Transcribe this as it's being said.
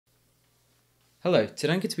Hello,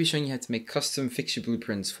 today I'm going to be showing you how to make custom fixture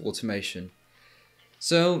blueprints for automation.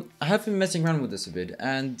 So, I have been messing around with this a bit,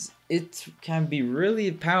 and it can be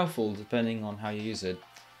really powerful depending on how you use it.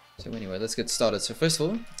 So anyway, let's get started. So first of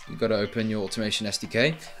all, you've got to open your automation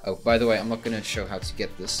SDK. Oh, by the way, I'm not going to show how to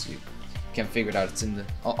get this. You can figure it out. It's in the...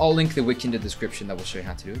 I'll link the wiki in the description that will show you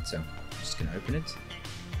how to do it. So, I'm just going to open it.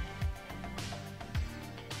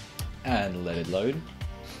 And let it load.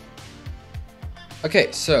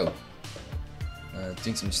 Okay, so...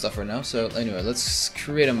 doing some stuff right now. So anyway, let's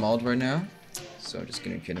create a mod right now. So I'm just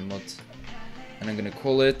gonna create a mod, and I'm gonna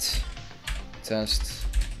call it test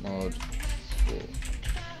mod for.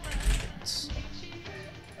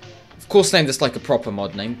 Of course, name this like a proper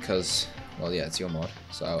mod name, because well, yeah, it's your mod.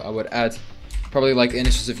 So I would add probably like the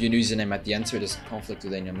initials of your username at the end, so it doesn't conflict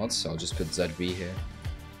with any mods. So I'll just put ZV here.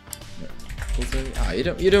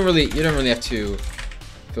 You don't really have to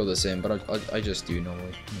fill this in, but I just do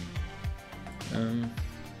normally.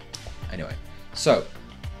 Anyway, so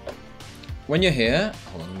when you're here,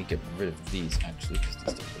 hold on, let me get rid of these actually, because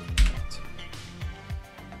these don't really matter.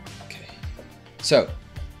 Okay, so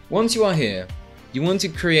once you are here, you want to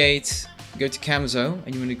create, go to Camzo,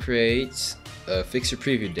 and you want to create a fixture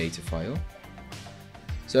preview data file.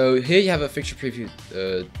 So here you have a fixture preview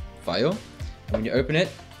file, and when you open it,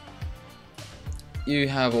 you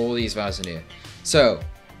have all these values in here. So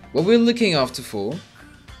what we're looking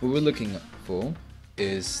for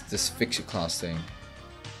is this fixture class thing.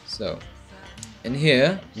 So in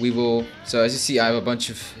here we will, so as you see I have a bunch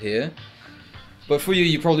of here, but for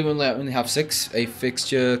you probably only have 6: a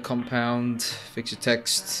fixture, compound, fixture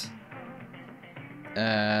text,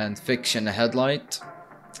 and fixture and a headlight.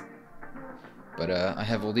 But I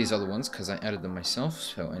have all these other ones because I added them myself.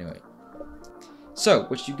 So anyway, so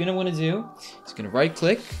what you're gonna want to do is gonna right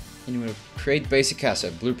click and you're gonna create basic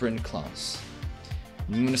asset blueprint class.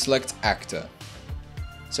 I'm going to select actor.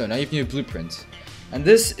 So now you have your blueprint. And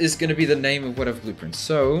this is going to be the name of whatever blueprint.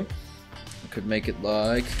 So I could make it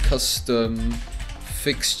like custom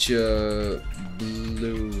fixture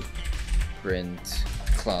blueprint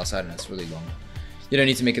class. I don't know, it's really long. You don't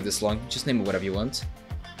need to make it this long. Just name it whatever you want.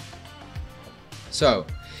 So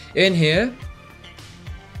in here,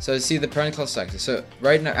 so see the parent class actor. So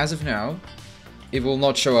right now, as of now, it will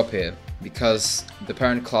not show up here because the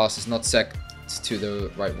parent class is not set to the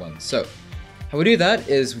right one. So how we do that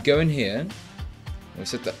is we go in here and we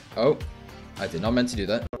set the, oh, I did not meant to do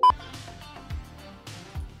that.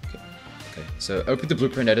 Okay, so open the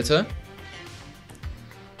blueprint editor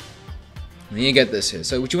and then you get this here.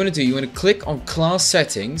 So what you want to do, you want to click on class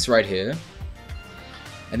settings right here,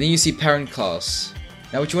 and then you see parent class.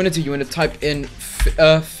 Now what you want to do, you want to type in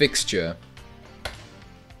fixture.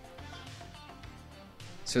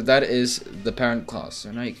 So that is the parent class.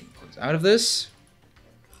 So now you can close out of this.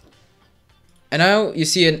 And now you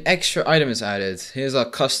see an extra item is added. Here's our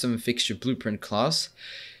custom fixture blueprint class.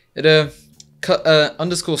 It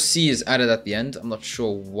underscore C is added at the end. I'm not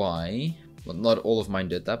sure why. Well, not all of mine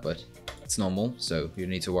did that, but it's normal, so you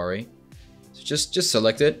don't need to worry. So just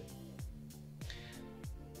select it.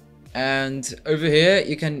 And over here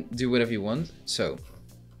you can do whatever you want. So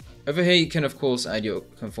over here you can of course add your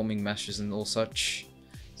conforming meshes and all such.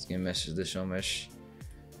 Skin mesh, additional mesh.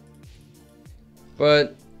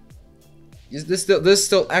 But this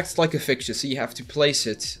still acts like a fixture, so you have to place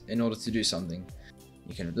it in order to do something.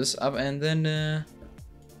 You can do this up and then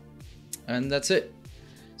and that's it.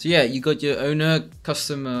 So yeah, you got your own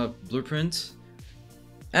custom blueprint.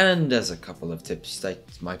 And there's a couple of tips that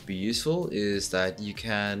might be useful, is that you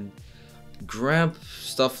can grab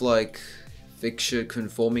stuff like fixture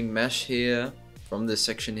conforming mesh here from this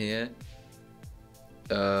section here.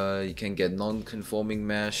 You can get non-conforming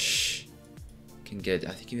mesh. You can get,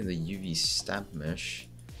 I think, even the UV stamp mesh.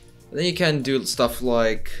 And then you can do stuff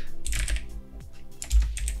like,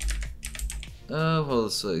 well,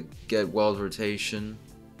 so get world rotation,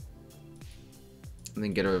 and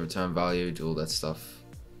then get a return value, do all that stuff.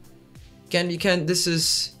 You can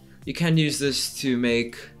use this to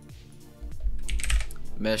make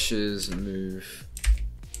meshes and move.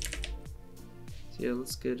 So yeah,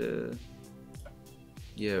 let's get a.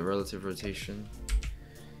 Yeah, relative rotation.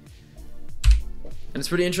 And it's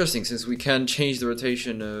pretty interesting since we can change the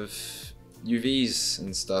rotation of UVs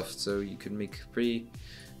and stuff, so you can make pretty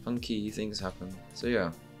funky things happen. So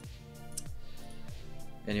yeah.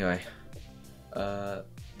 Anyway, there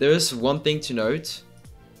is one thing to note.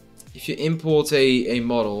 If you import a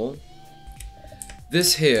model,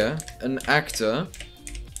 this here, an actor,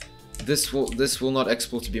 this will not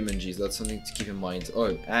export to BeamNG. That's something to keep in mind.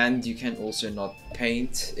 Oh, and you can also not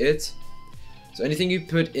paint it. So anything you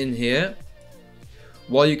put in here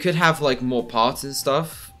while you could have like more parts and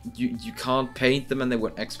stuff, you can't paint them and they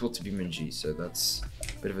won't export to BeamNG, so that's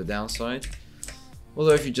a bit of a downside.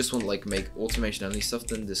 Although if you just want to like make automation only stuff,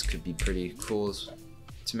 then this could be pretty cool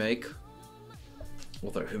to make.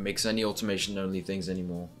 Although who makes any automation only things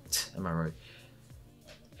anymore? Am I right?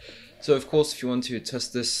 So of course, if you want to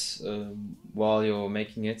test this while you're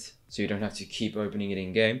making it, so you don't have to keep opening it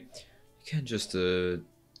in game, you can just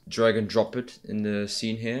drag and drop it in the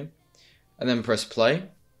scene here, and then press play.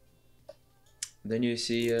 Then you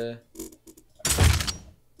see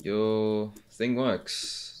your thing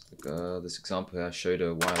works. Like this example I showed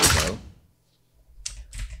a while ago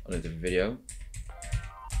on a different video.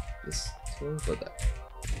 This tool, but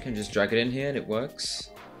you can just drag it in here and it works.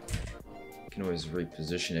 You can always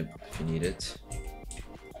reposition it if you need it.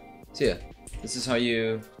 So yeah, this is how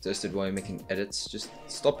you test it while you're making edits. Just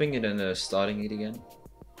stopping it and starting it again.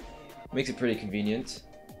 Makes it pretty convenient.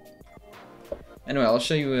 Anyway, I'll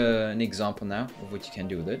show you an example now of what you can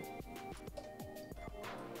do with it.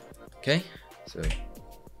 Okay, so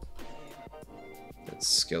let's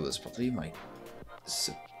scale this properly. This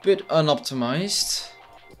is a bit unoptimized.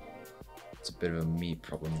 It's a bit of a me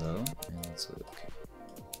problem though. And it's okay.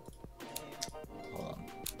 Hold on.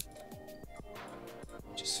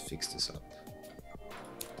 Just fix this up.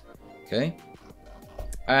 Okay.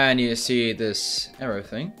 And you see this arrow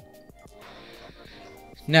thing.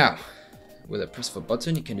 Now, with a press of a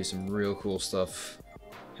button, you can do some real cool stuff.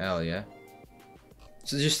 Hell yeah.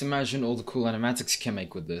 So just imagine all the cool animatics you can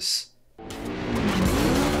make with this.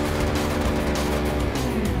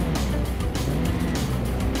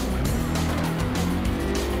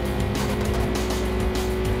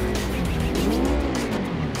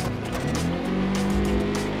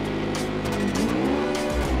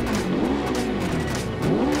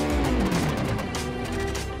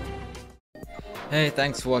 Hey,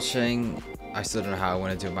 thanks for watching. I still don't know how I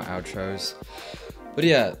want to do my outros. But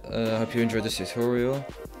yeah, I hope you enjoyed this tutorial.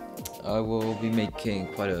 I will be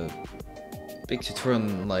making quite a big tutorial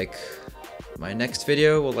in like my next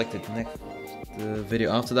video, or like the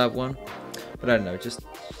video after that one. But I don't know, just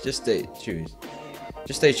stay tuned.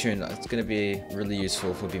 Just stay tuned. It's gonna be really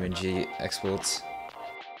useful for BeamNG exports.